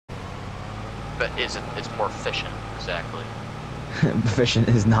isn't. It's more efficient. Exactly. Efficient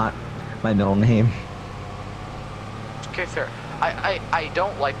is not my middle name. Okay, fair. I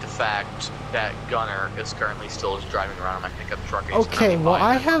don't like the fact that Gunner is currently still just driving around in my pickup truck. And Okay, well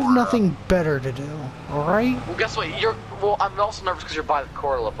I have nothing better to do. All right. Well, guess what? I'm also nervous because you're by the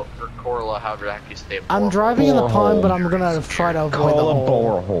Corolla, or Corolla, however the heck you say it. I'm driving in the pond, but I'm gonna try to avoid the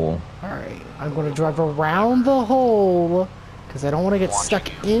hole. Borehole. All right, I'm gonna drive around the hole because I don't want to get stuck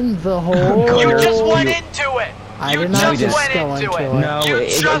in the hole. You just went into it. I did not just go into it.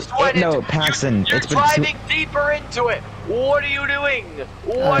 No, no, Paxton. You're driving deeper into it. What are you doing?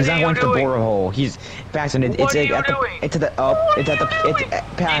 What are you doing? He's not going to the borehole. He's Paxton. It's at the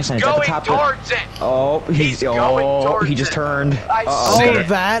Paxton. It's at the top. Towards it. Oh, he just turned.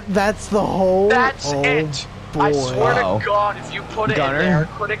 That's the hole. That's it. Boy. I swear to God, if you put it in there,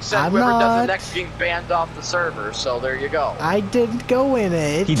 critics said whoever does it next being banned off the server. So there you go. I didn't go in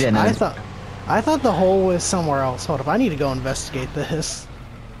it. He didn't. I thought the hole was somewhere else. Hold up, I need to go investigate this.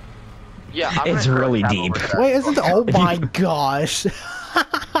 Yeah, it's really deep. Wait, isn't? Oh my gosh! You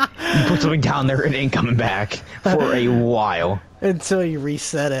put something down there, it ain't coming back for a while. Until you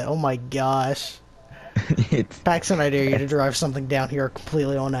reset it. Oh my gosh! Paxton, I dare you to drive something down here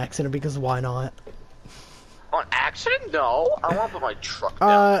completely on accident because why not? On accident? No, I want to put my truck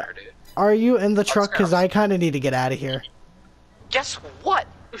down there, dude. Are you in the truck? Because I kind of need to get out of here. Guess what?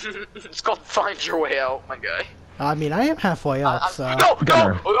 It's called Find Your Way Out, my guy. I mean, I am halfway up, so... No!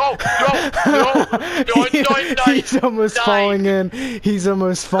 He's almost falling in. He's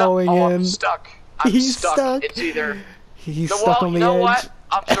almost falling in. I'm stuck. He's stuck. It's either... He's stuck on the edge. You know what?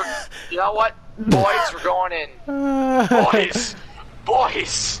 You know what? Boys, we're going in. Boys!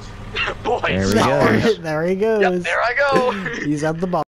 Boys! There he goes. There he goes. Yep, there I go. He's at the bottom.